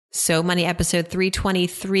So Money episode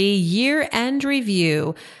 323, year-end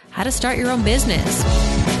review, how to start your own business.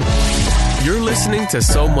 You're listening to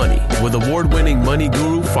So Money with award-winning money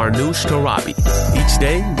guru Farnoosh Torabi. Each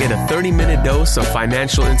day, get a 30-minute dose of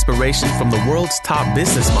financial inspiration from the world's top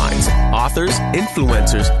business minds, authors,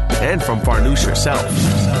 influencers, and from Farnoosh herself.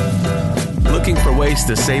 Looking for ways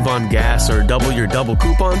to save on gas or double your double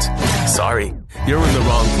coupons? Sorry, you're in the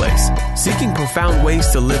wrong place. Seeking profound ways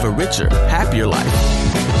to live a richer, happier life.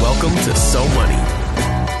 Welcome to So Money.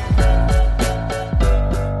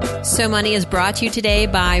 So Money is brought to you today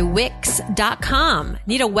by Wix.com.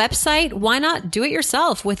 Need a website? Why not do it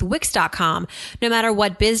yourself with Wix.com? No matter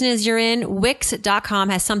what business you're in, Wix.com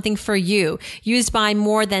has something for you. Used by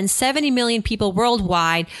more than 70 million people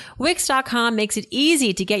worldwide, Wix.com makes it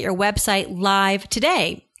easy to get your website live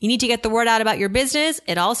today. You need to get the word out about your business.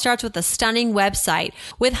 It all starts with a stunning website.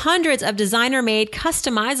 With hundreds of designer-made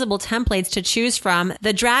customizable templates to choose from,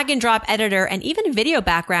 the drag and drop editor, and even video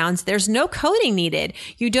backgrounds, there's no coding needed.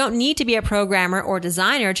 You don't need to be a programmer or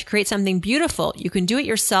designer to create something beautiful. You can do it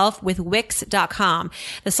yourself with Wix.com.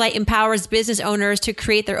 The site empowers business owners to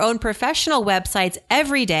create their own professional websites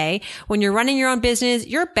every day. When you're running your own business,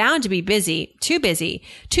 you're bound to be busy. Too busy.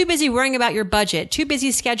 Too busy worrying about your budget. Too busy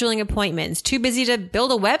scheduling appointments. Too busy to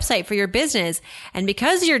build a website for your business. And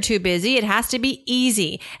because you're too busy, it has to be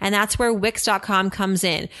easy. And that's where Wix.com comes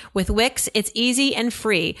in. With Wix, it's easy and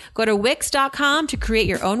free. Go to Wix.com to create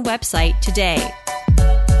your own website today.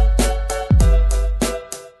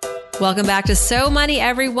 Welcome back to So Money,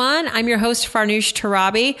 everyone. I'm your host, Farnoosh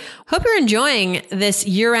Torabi. Hope you're enjoying this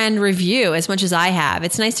year-end review as much as I have.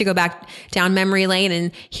 It's nice to go back down memory lane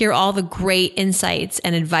and hear all the great insights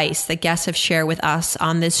and advice that guests have shared with us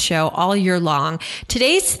on this show all year long.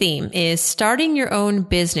 Today's theme is starting your own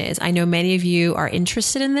business. I know many of you are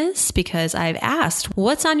interested in this because I've asked,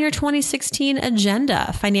 what's on your 2016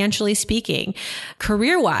 agenda, financially speaking,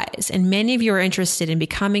 career-wise? And many of you are interested in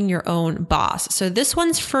becoming your own boss. So this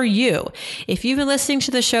one's for you. If you've been listening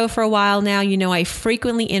to the show for a while now, you know I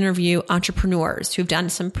frequently interview entrepreneurs who've done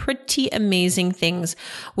some pretty amazing things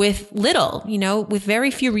with little, with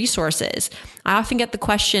very few resources. I often get the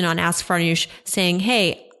question on Ask Farnoosh saying,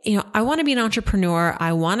 hey, I want to be an entrepreneur.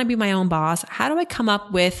 I want to be my own boss. How do I come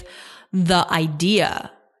up with the idea?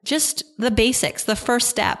 Just the basics, the first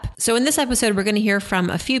step. So in this episode, we're going to hear from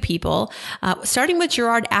a few people, starting with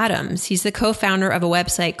Gerard Adams. He's the co-founder of a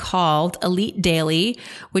website called Elite Daily,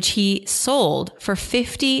 which he sold for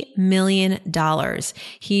 $50 million.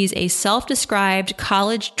 He's a self-described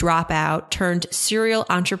college dropout turned serial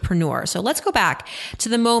entrepreneur. So let's go back to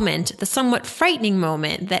the somewhat frightening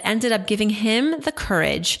moment that ended up giving him the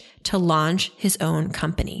courage to launch his own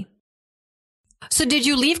company. So did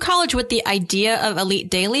you leave college with the idea of Elite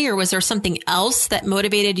Daily, or was there something else that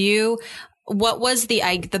motivated you? What was the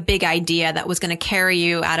big idea that was going to carry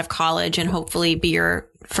you out of college and hopefully be your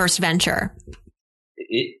first venture?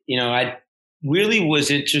 I really was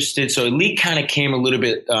interested. So Elite kind of came a little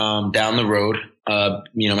bit down the road.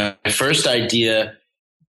 My first idea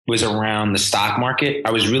was around the stock market.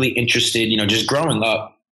 I was really interested, just growing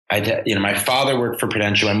up. My father worked for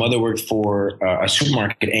Prudential. My mother worked for a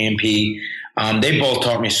supermarket, A&P. They both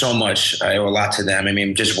taught me so much. I owe a lot to them. I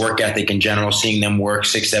mean, just work ethic in general, seeing them work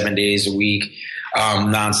 6-7 days a week,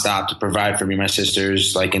 nonstop to provide for me, my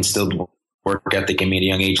sisters, instilled work ethic in me at a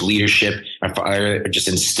young age, leadership. My father just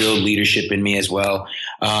instilled leadership in me as well.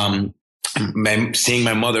 Seeing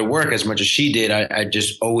my mother work as much as she did, I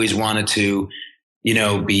just always wanted to,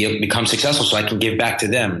 become successful so I can give back to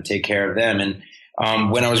them and take care of them.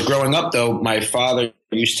 And when I was growing up, though, my father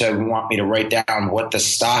used to want me to write down what the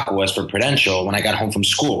stock was for Prudential when I got home from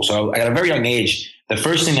school. So at a very young age, the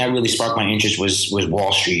first thing that really sparked my interest was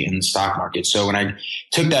Wall Street and the stock market. So when I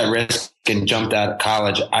took that risk and jumped out of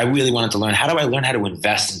college, I really wanted to learn, how do I learn how to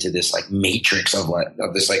invest into this matrix of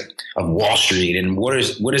Wall Street, and what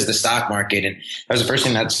is the stock market? And that was the first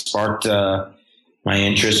thing that sparked my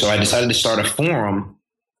interest. So I decided to start a forum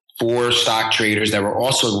for stock traders that were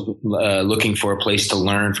also looking for a place to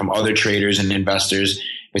learn from other traders and investors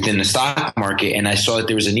within the stock market. And I saw that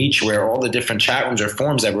there was a niche where all the different chat rooms or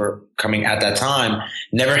forums that were coming at that time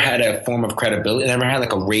never had a form of credibility, never had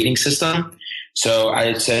a rating system. So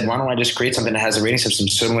I said, why don't I just create something that has a rating system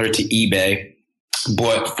similar to eBay,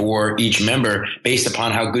 but for each member based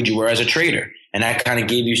upon how good you were as a trader. And that kind of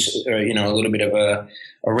gave you, a little bit of a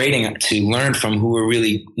rating to learn from who were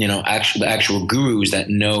really, the actual gurus that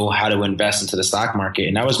know how to invest into the stock market.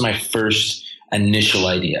 And that was my first initial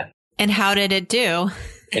idea. And how did it do?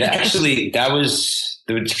 It actually,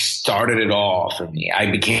 that started it all for me. I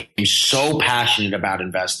became so passionate about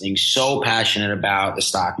investing, so passionate about the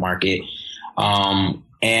stock market.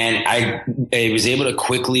 And I was able to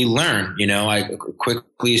quickly learn. I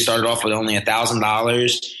quickly started off with only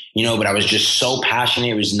 $1,000, but I was just so passionate.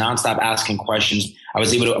 It was nonstop asking questions. I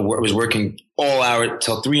was working all hour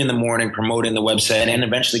till 3 a.m, promoting the website and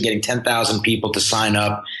eventually getting 10,000 people to sign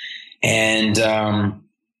up. And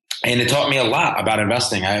it taught me a lot about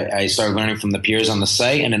investing. I started learning from the peers on the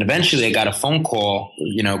site. And then eventually I got a phone call,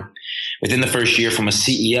 within the first year from a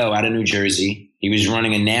CEO out of New Jersey. He was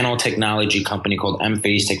running a nanotechnology company called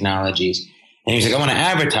M-Phase Technologies. And he was like, I want to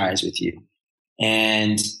advertise with you.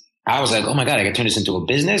 And I was like, oh my God, I could turn this into a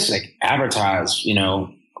business, like advertise,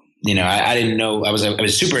 I didn't know. I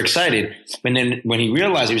was super excited. And then when he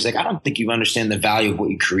realized, he was like, I don't think you understand the value of what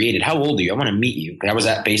you created. How old are you? I want to meet you. I was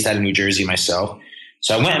based out of New Jersey myself.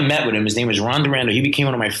 So I went and met with him. His name was Ron Durando. He became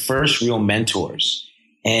one of my first real mentors.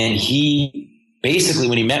 And he basically,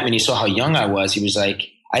 when he met me and he saw how young I was, he was like,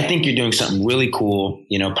 I think you're doing something really cool,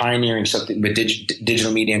 pioneering something with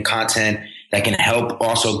digital media and content that can help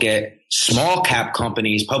also get small cap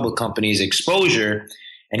companies, public companies exposure.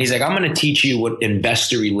 And he's like, I'm going to teach you what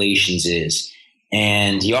investor relations is.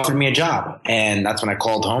 And he offered me a job. And that's when I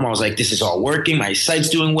called home. I was like, this is all working. My site's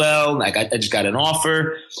doing well. Like I just got an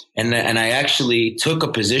offer. And I actually took a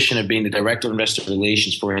position of being the director of investor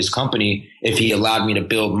relations for his company if he allowed me to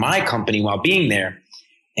build my company while being there.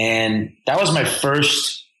 And that was my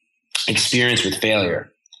first experience with failure.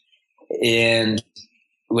 And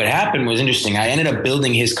what happened was interesting. I ended up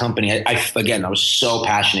building his company. I was so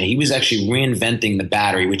passionate. He was actually reinventing the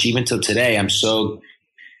battery, which even till today, I'm so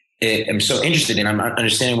interested in. I'm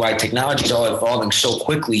understanding why technology is all evolving so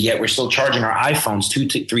quickly, yet we're still charging our iPhones 2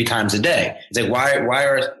 to 3 times a day. It's like,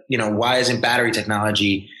 why isn't battery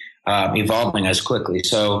technology evolving as quickly?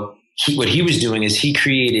 So what he was doing is he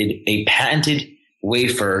created a patented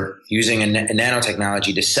wafer using a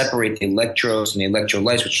nanotechnology to separate the electrodes and the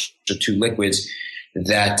electrolytes, which are 2 liquids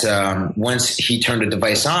that once he turned the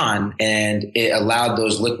device on and it allowed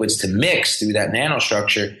those liquids to mix through that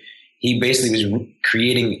nanostructure, he basically was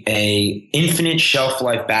creating a infinite shelf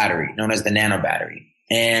life battery known as the nano battery.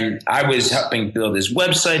 And I was helping build his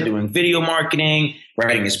website, doing video marketing,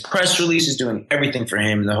 writing his press releases, doing everything for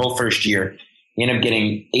him the whole first year. He ended up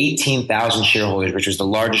getting 18,000 shareholders, which was the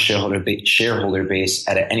largest shareholder base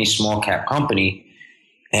at any small cap company.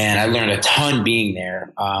 And I learned a ton being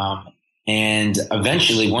there. And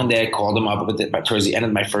eventually one day I called him up towards the end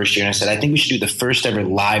of my first year and I said, I think we should do the first ever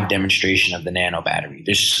live demonstration of the nano battery.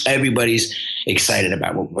 Everybody's excited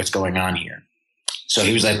about what's going on here. So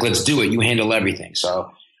he was like, let's do it. You handle everything.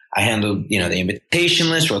 So I handled, the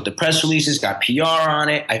invitation list, wrote the press releases, got PR on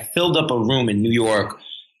it. I filled up a room in New York,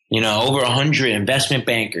 over 100 investment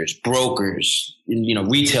bankers, brokers,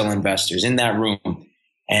 retail investors in that room.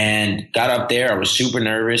 And got up there. I was super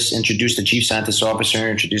nervous, introduced the chief scientist officer,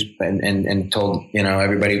 and told,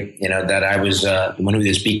 everybody, that I was the one who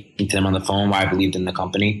was speaking to them on the phone, why I believed in the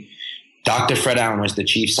company. Dr. Fred Allen was the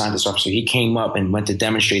chief scientist officer. He came up and went to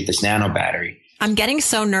demonstrate this nano battery. I'm getting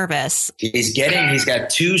so nervous. He's got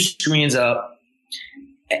 2 screens up.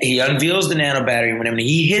 He unveils the nano battery. When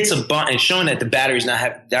he hits a button, it's showing that the battery is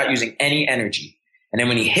not using any energy. And then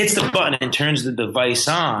when he hits the button and turns the device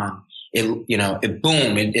on,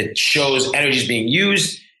 it shows energy is being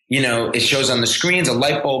used. It shows on the screens, a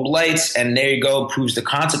light bulb lights, and there you go, proves the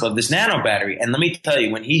concept of this nano battery. And let me tell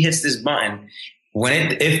you, when he hits this button, when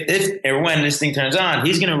this thing turns on,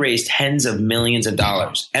 he's going to raise tens of millions of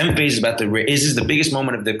dollars. M-Phase is about to raise. This is the biggest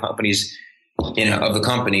moment of the company's, of the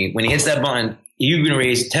company. When he hits that button, you're going to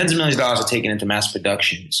raise tens of millions of dollars to take it into mass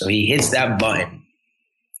production. So he hits that button,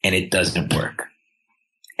 and it doesn't work.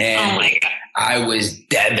 And oh my God. I was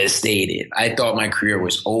devastated. I thought my career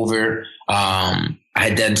was over. I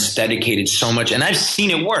had then dedicated so much, and I've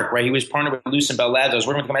seen it work, right? He was partnered with Lucent Bell Labs. I was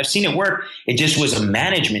working with him. I've seen it work. It just was a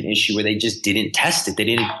management issue where they just didn't test it. They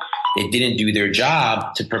didn't do their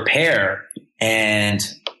job to prepare. And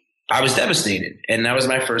I was devastated. And that was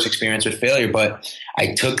my first experience with failure. But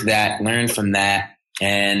I took that, learned from that,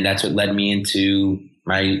 and that's what led me into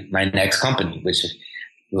my next company, which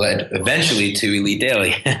led eventually to Elite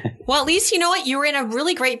Daily. Well, at least you know what? You were in a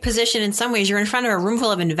really great position in some ways. You're in front of a room full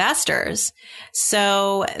of investors.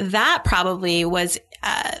 So that probably was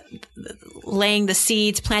laying the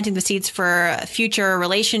seeds, planting the seeds for future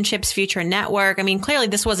relationships, future network. I mean, clearly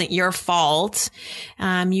this wasn't your fault.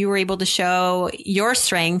 You were able to show your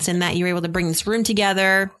strengths in that you were able to bring this room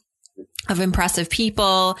together of impressive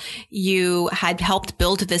people. You had helped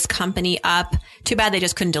build this company up. Too bad they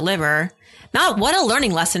just couldn't deliver. What a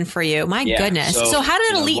learning lesson for you. My goodness. So how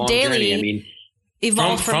did Elite Daily,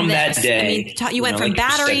 evolved from that this? day? I mean, you went from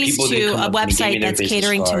batteries to a website that's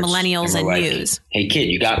catering to millennials and like, news. Hey kid,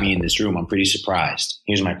 you got me in this room. I'm pretty surprised.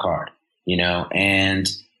 Here's my card, and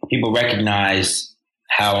people recognized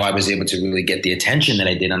how I was able to really get the attention that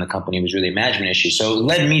I did on the company. It was really a management issue. So it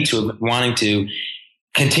led me to wanting to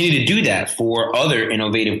continue to do that for other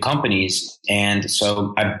innovative companies. And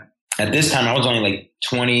so at this time, I was only like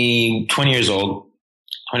 21 years old,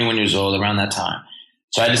 around that time.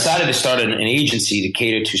 So I decided to start an agency to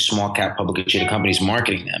cater to small cap publicly traded companies,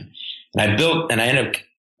 marketing them. And I ended up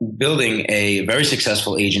building a very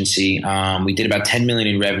successful agency. We did about 10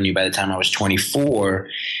 million in revenue by the time I was 24.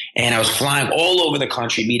 And I was flying all over the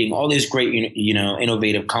country, meeting all these great,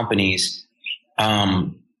 innovative companies.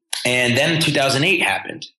 And then 2008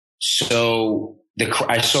 happened. So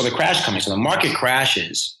I saw the crash coming. So the market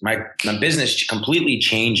crashes. My business completely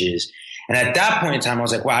changes. And at that point in time, I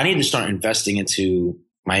was like, wow, I need to start investing into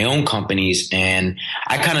my own companies. And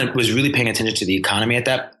I kind of was really paying attention to the economy at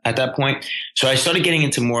that point. So I started getting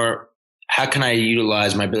into more, how can I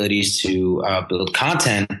utilize my abilities to build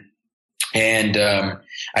content? And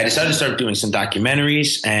I decided to start doing some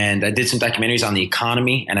documentaries, and I did some documentaries on the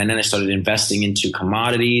economy. And then I started investing into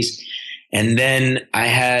commodities. And then I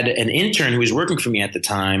had an intern who was working for me at the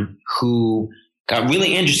time who got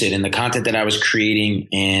really interested in the content that I was creating,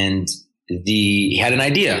 and he had an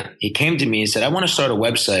idea. He came to me and said, I want to start a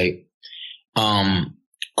website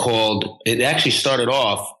it actually started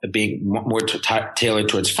off being more tailored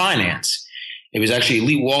towards finance. It was actually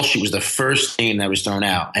Elite Wall Street was the first name that was thrown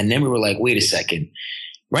out. And then we were like, wait a second.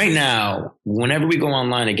 Right now, whenever we go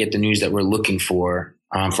online and get the news that we're looking for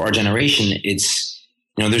our generation, it's,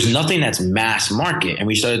 there's nothing that's mass market. And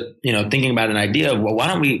we started, thinking about an idea of, well,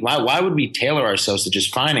 why would we tailor ourselves to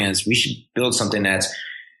just finance? We should build something that's,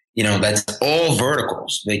 that's all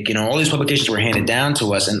verticals. Like, all these publications were handed down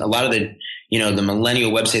to us. And a lot of the, the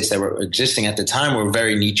millennial websites that were existing at the time were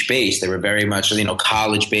very niche based. They were very much,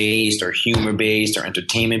 college based or humor based or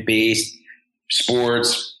entertainment based,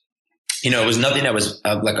 sports. It was nothing that was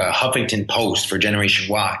like a Huffington Post for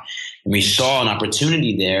Generation Y. And we saw an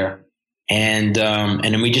opportunity there. And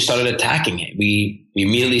then we just started attacking it. We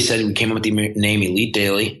immediately we came up with the name Elite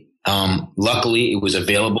Daily. Luckily it was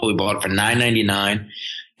available. We bought it for $9.99.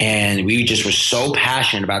 And we just were so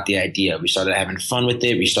passionate about the idea. We started having fun with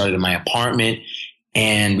it. We started in my apartment,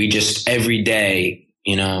 and we just every day,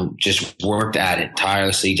 just worked at it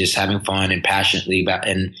tirelessly, just having fun and passionately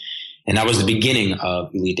and that was the beginning of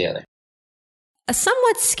Elite Daily. A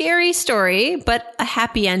somewhat scary story, but a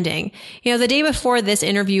happy ending. The day before this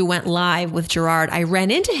interview went live with Gerard, I ran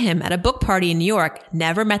into him at a book party in New York.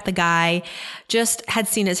 Never met the guy, just had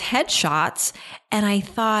seen his headshots. And I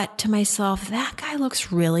thought to myself, that guy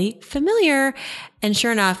looks really familiar. And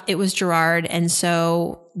sure enough, it was Gerard. And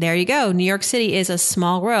so there you go. New York City is a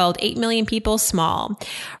small world, 8 million people small.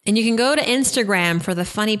 And you can go to Instagram for the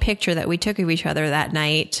funny picture that we took of each other that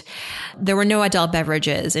night. There were no adult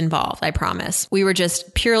beverages involved, I promise. We were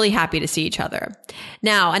just purely happy to see each other.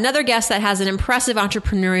 Now, another guest that has an impressive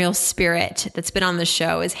entrepreneurial spirit that's been on the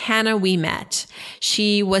show is Hannah Ouimet.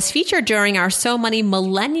 She was featured during our So Money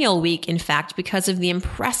Millennial Week, in fact, because of the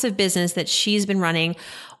impressive business that she's been running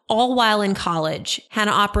all while in college.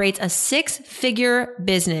 Hannah operates a 6-figure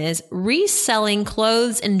business reselling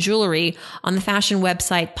clothes and jewelry on the fashion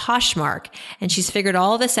website Poshmark. And she's figured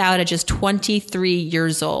all this out at just 23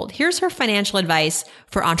 years old. Here's her financial advice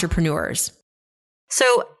for entrepreneurs.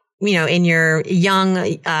 So, in your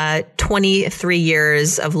young 23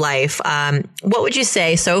 years of life, what would you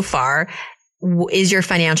say so far is your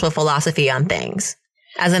financial philosophy on things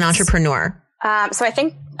as an entrepreneur? So I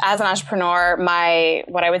think as an entrepreneur,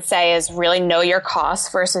 what I would say is really know your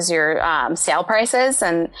costs versus your sale prices.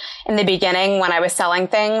 And in the beginning, when I was selling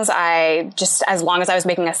things, as long as I was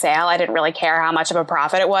making a sale, I didn't really care how much of a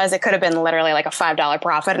profit it was. It could have been literally like a $5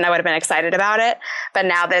 profit, and I would have been excited about it. But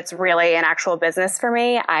now that it's really an actual business for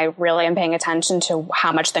me, I really am paying attention to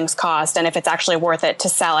how much things cost and if it's actually worth it to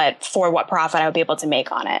sell it for what profit I would be able to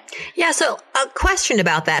make on it. Yeah. So a question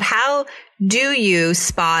about that. How do you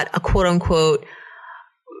spot a quote unquote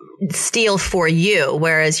steal for you?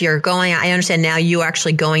 Whereas I understand now you're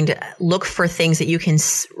actually going to look for things that you can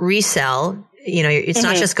resell. It's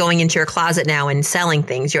not just going into your closet now and selling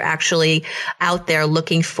things. You're actually out there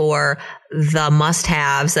looking for the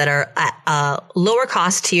must-haves that are at lower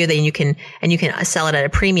cost to you than you can sell it at a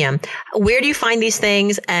premium. Where do you find these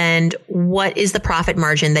things, and what is the profit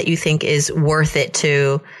margin that you think is worth it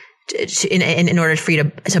in order for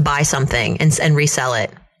you to buy something and resell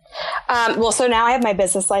it? So now I have my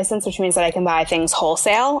business license, which means that I can buy things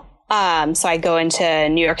wholesale. So I go into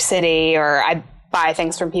New York City, or buy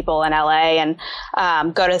things from people in LA and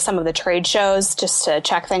go to some of the trade shows just to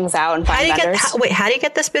check things out and find vendors. How do you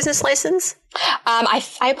get this business license?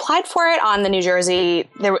 I applied for it on the New Jersey.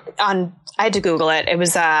 I had to Google it. It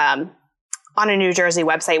was on a New Jersey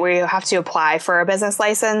website where you have to apply for a business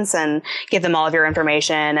license and give them all of your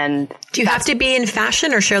information. And do you have to be in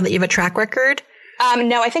fashion or show that you have a track record?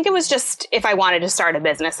 No, I think it was just if I wanted to start a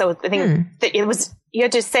business. So I think that it was, you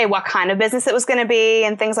had to say what kind of business it was going to be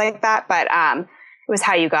and things like that. But it was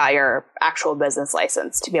how you got your actual business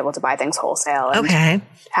license to be able to buy things wholesale. And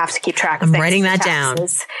have to keep track of things. I'm writing that down.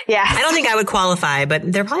 Yeah. I don't think I would qualify, but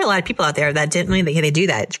there are probably a lot of people out there that they do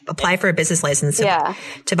that. Apply for a business license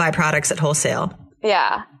to buy products at wholesale.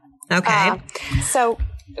 Yeah. Okay. So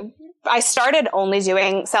I started only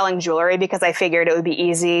selling jewelry because I figured it would be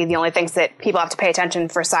easy. The only things that people have to pay attention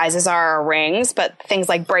for sizes are rings, but things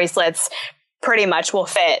like bracelets pretty much will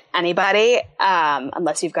fit anybody,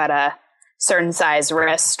 unless you've got a certain size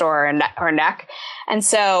wrist or neck. And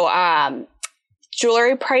so,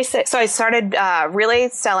 jewelry prices. So I started, really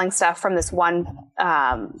selling stuff from this one,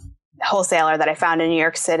 wholesaler that I found in New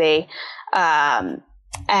York City.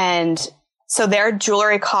 And so their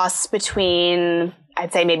jewelry costs between,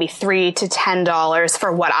 I'd say maybe $3 to $10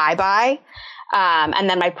 for what I buy. And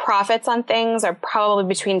then my profits on things are probably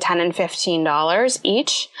between $10 and $15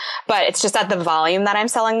 each, but it's just at the volume that I'm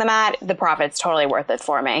selling them at, the profit's totally worth it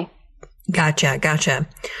for me. Gotcha.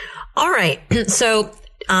 All right. So,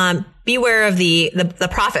 beware of the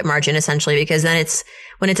profit margin essentially, because then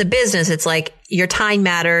when it's a business, it's like your time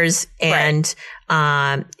matters and,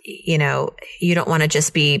 you don't want to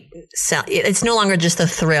just be it's no longer just the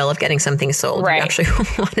thrill of getting something sold. Right. You actually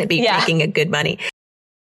want to be making a good money.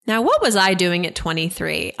 Now, what was I doing at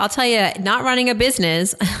 23? I'll tell you, not running a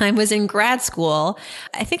business. I was in grad school.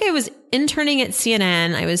 I think I was interning at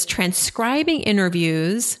CNN. I was transcribing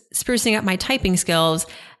interviews, sprucing up my typing skills,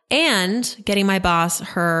 and getting my boss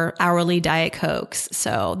her hourly Diet Cokes.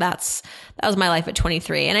 So that was my life at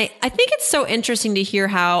 23. And I think it's so interesting to hear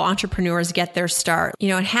how entrepreneurs get their start.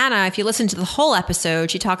 And Hannah, if you listen to the whole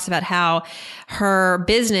episode, she talks about how her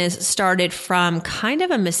business started from kind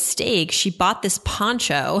of a mistake. She bought this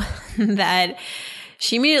poncho that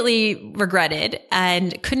she immediately regretted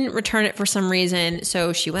and couldn't return it for some reason.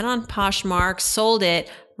 So she went on Poshmark, sold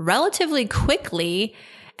it relatively quickly,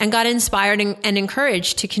 and got inspired and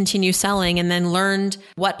encouraged to continue selling, and then learned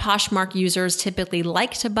what Poshmark users typically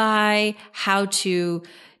like to buy, how to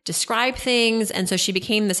describe things. And so she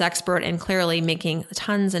became this expert and clearly making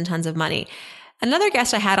tons and tons of money. Another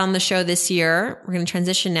guest I had on the show this year, we're going to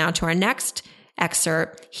transition now to our next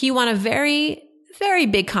excerpt. He won a very, very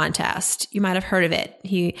big contest. You might have heard of it.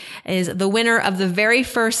 He is the winner of the very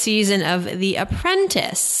first season of The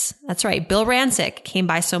Apprentice. That's right. Bill Rancic came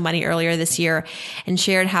by So Money earlier this year and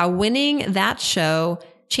shared how winning that show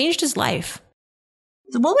changed his life.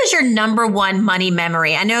 What was your number one money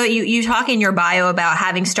memory? I know you talk in your bio about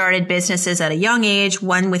having started businesses at a young age,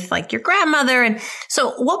 one with like your grandmother. And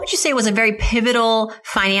so what would you say was a very pivotal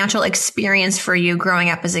financial experience for you growing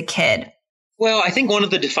up as a kid? Well, I think one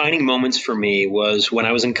of the defining moments for me was when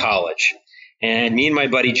I was in college, and me and my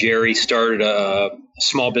buddy Jerry started a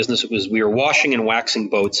small business. We were washing and waxing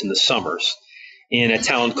boats in the summers in a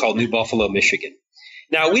town called New Buffalo, Michigan.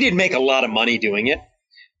 Now, we didn't make a lot of money doing it,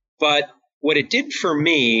 but what it did for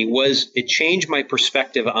me was it changed my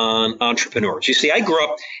perspective on entrepreneurs. You see, I grew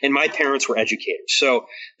up and my parents were educators. So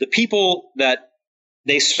the people that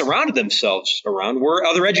they surrounded themselves around were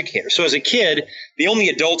other educators. So as a kid, the only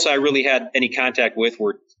adults I really had any contact with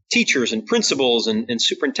were teachers and principals and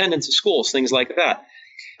superintendents of schools, things like that.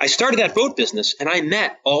 I started that boat business and I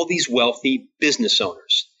met all these wealthy business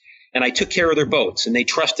owners, and I took care of their boats, and they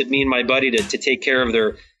trusted me and my buddy to take care of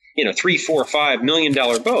their, $3, $4, $5 million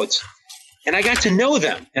boats. And I got to know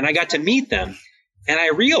them and I got to meet them. And I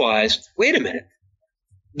realized, wait a minute,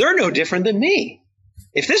 they're no different than me.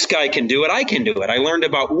 If this guy can do it, I can do it. I learned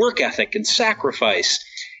about work ethic and sacrifice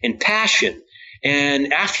and passion.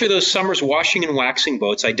 And after those summers washing and waxing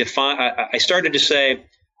boats, I started to say,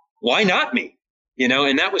 why not me?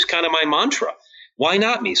 And that was kind of my mantra. Why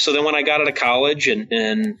not me? So then when I got out of college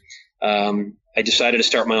and I decided to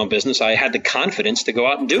start my own business, I had the confidence to go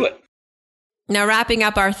out and do it. Now, wrapping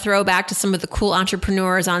up our throwback to some of the cool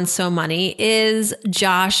entrepreneurs on So Money is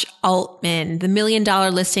Josh Altman, the $1 million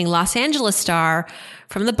listing Los Angeles star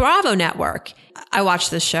from the Bravo network. I watched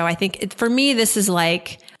this show. I think for me, this is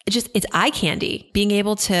like, it's eye candy, being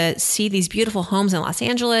able to see these beautiful homes in Los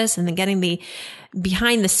Angeles and then getting the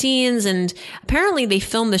behind the scenes. And apparently they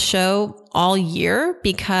filmed the show all year,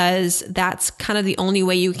 because that's kind of the only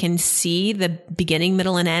way you can see the beginning,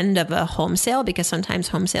 middle, and end of a home sale, because sometimes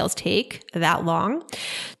home sales take that long.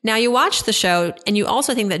 Now, you watch the show and you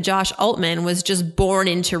also think that Josh Altman was just born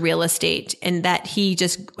into real estate and that he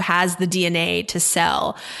just has the DNA to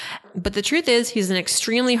sell. But the truth is, he's an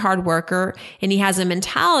extremely hard worker and he has a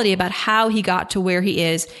mentality about how he got to where he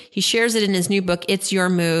is. He shares it in his new book, It's Your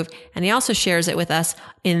Move, and he also shares it with us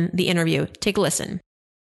in the interview. Take a listen.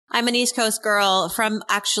 I'm an East Coast girl from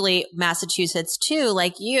actually Massachusetts too,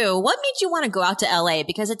 like you. What made you want to go out to LA?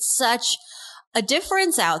 Because it's such a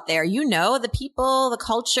difference out there. You know, the people, the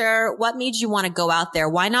culture. What made you want to go out there?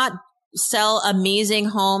 Why not sell amazing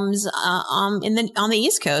homes on the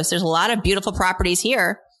East Coast? There's a lot of beautiful properties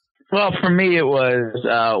here. Well, for me, it was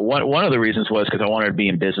one of the reasons was because I wanted to be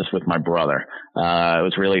in business with my brother. It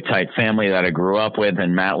was a really tight family that I grew up with,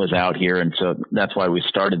 and Matt was out here, and so that's why we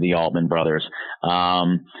started the Altman Brothers.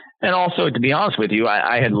 And also, to be honest with you,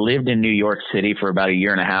 I had lived in New York City for about a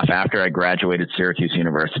year and a half after I graduated Syracuse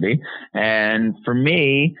University, and for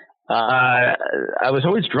me, I was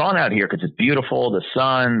always drawn out here because it's beautiful, the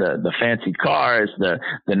sun, the fancy cars, the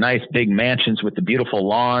nice big mansions with the beautiful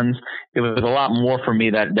lawns. It was a lot more for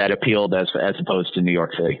me that appealed as opposed to New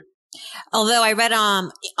York City. Although I read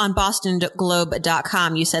on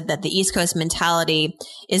BostonGlobe.com, you said that the East Coast mentality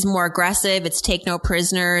is more aggressive. It's take no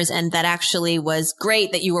prisoners. And that actually was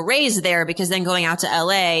great that you were raised there, because then going out to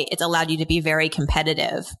LA, it's allowed you to be very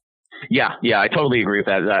competitive. Yeah, I totally agree with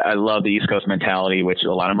that. I love the East Coast mentality, which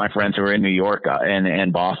a lot of my friends who are in New York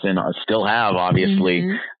and Boston still have, obviously.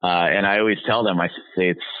 Mm-hmm. And I always tell them, I say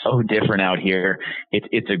it's so different out here.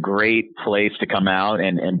 It's a great place to come out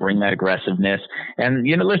and bring that aggressiveness. And,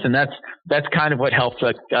 listen, that's kind of what helps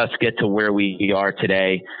us get to where we are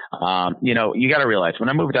today. You got to realize, when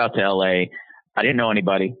I moved out to LA, I didn't know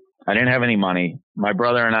anybody. I didn't have any money. My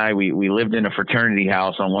brother and I, we lived in a fraternity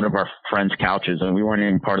house on one of our friends' couches, and we weren't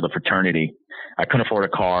even part of the fraternity. I couldn't afford a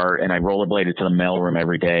car, and I rollerbladed to the mailroom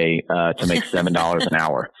every day to make $7 an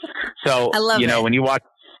hour. So, I love it. when you watch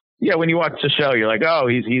the show, you're like, oh,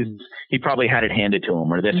 he probably had it handed to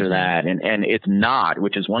him or this or that. And it's not,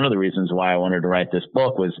 which is one of the reasons why I wanted to write this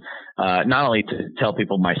book, was not only to tell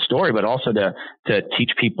people my story, but also to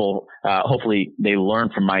teach people, hopefully they learn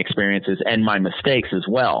from my experiences and my mistakes as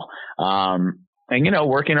well.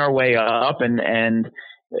 Working our way up and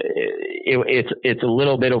it's a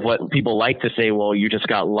little bit of what people like to say, well, you just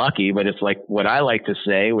got lucky, but it's like what I like to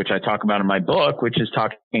say, which I talk about in my book, which is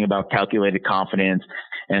talking about calculated confidence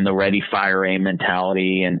and the ready, fire, aim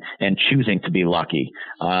mentality and choosing to be lucky.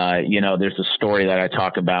 There's a story that I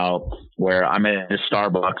talk about where I'm at a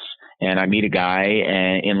Starbucks and I meet a guy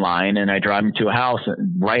in line and I drive him to a house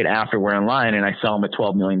right after we're in line and I sell him a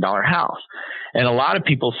 $12 million house. And a lot of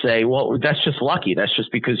people say, well, that's just lucky. That's just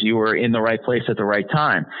because you were in the right place at the right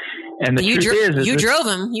time. And the truth is you drove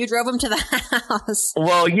him to the house.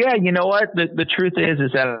 Well, yeah, you know what? The truth is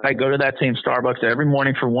that I go to that same Starbucks every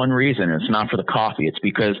morning for one reason. It's not for the coffee. It's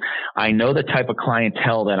because I know the type of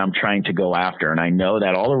clientele that I'm trying to go after. And I know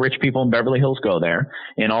that all the rich people in Beverly Hills go there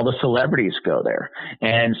and all the celebrities go there.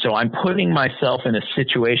 And so I'm putting myself in a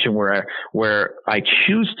situation where I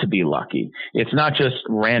choose to be lucky. It's not just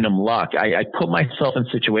random luck. I put myself in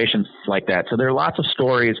situations like that. So there are lots of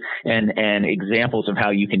stories and examples of how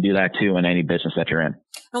you can do that too in any business that you're in.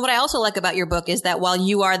 And what I also like about your book is that while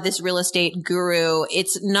you are this real estate guru,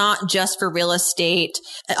 it's not just for real estate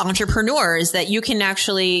entrepreneurs, that you can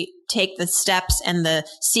actually take the steps and the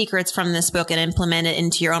secrets from this book and implement it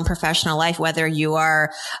into your own professional life, whether you are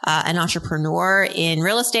an entrepreneur in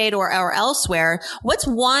real estate or elsewhere. What's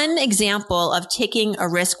one example of taking a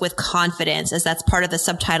risk with confidence, as that's part of the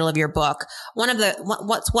subtitle of your book?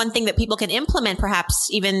 What's one thing that people can implement, perhaps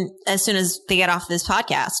even as soon as they get off this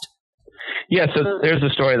podcast? Yeah, so there's a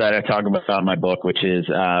story that I talk about in my book, which is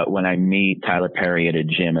when I meet Tyler Perry at a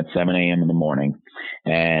gym at 7 a.m. in the morning.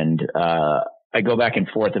 And I go back and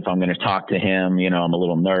forth if I'm going to talk to him. I'm a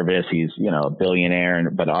little nervous. He's, a billionaire,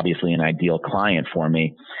 but obviously an ideal client for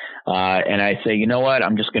me. And I say, you know what?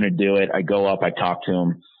 I'm just going to do it. I go up, I talk to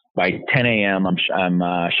him. By 10 a.m.,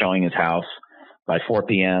 I'm showing his house. By 4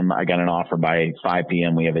 p.m., I got an offer. By 5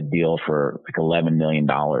 p.m., we have a deal for like $11 million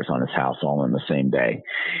on his house, all in the same day.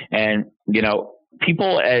 And,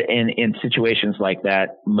 people in situations like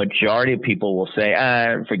that, majority of people will say,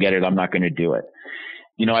 forget it, I'm not going to do it.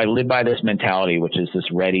 I live by this mentality, which is this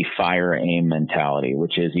ready, fire, aim mentality,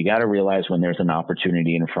 which is you got to realize when there's an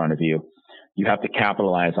opportunity in front of you, you have to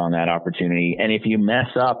capitalize on that opportunity. And if you mess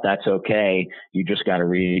up, that's okay. You just got to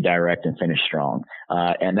redirect and finish strong.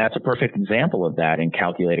 And that's a perfect example of that in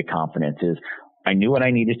calculated confidence is I knew what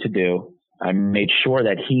I needed to do. I made sure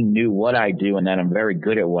that he knew what I do and that I'm very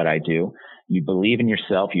good at what I do. You believe in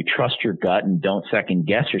yourself, you trust your gut, and don't second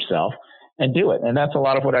guess yourself, and do it. And that's a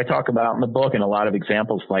lot of what I talk about in the book, and a lot of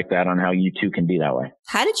examples like that on how you too can be that way.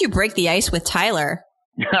 How did you break the ice with Tyler?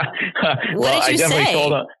 Well, I definitely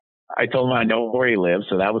say? I told him I know where he lives,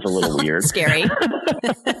 so that was a little weird. Scary. And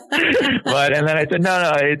then I said, no,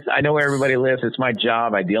 I know where everybody lives. It's my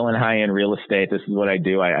job. I deal in high-end real estate. This is what I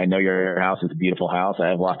do. I know your house is a beautiful house. I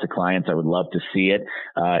have lots of clients. I would love to see it.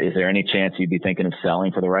 Is there any chance you'd be thinking of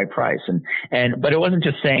selling for the right price? But it wasn't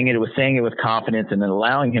just saying it. It was saying it with confidence and then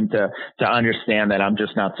allowing him to understand that I'm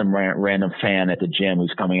just not some random fan at the gym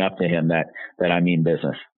who's coming up to him that I mean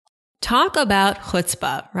business. Talk about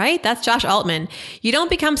chutzpah, right? That's Josh Altman. You don't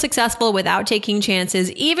become successful without taking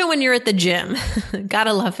chances, even when you're at the gym.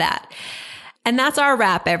 Gotta love that. And that's our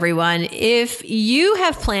wrap, everyone. If you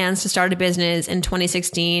have plans to start a business in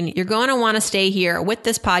 2016, you're going to want to stay here with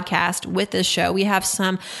this podcast, with this show. We have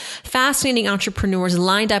some fascinating entrepreneurs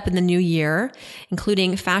lined up in the new year,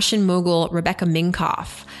 including fashion mogul Rebecca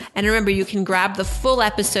Minkoff. And remember, you can grab the full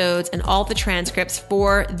episodes and all the transcripts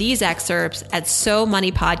for these excerpts at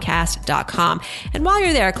SoMoneyPodcast.com. And while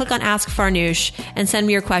you're there, click on Ask Farnoosh and send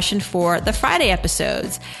me your question for the Friday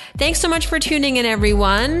episodes. Thanks so much for tuning in,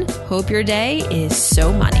 everyone. Hope your day is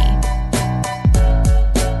so money.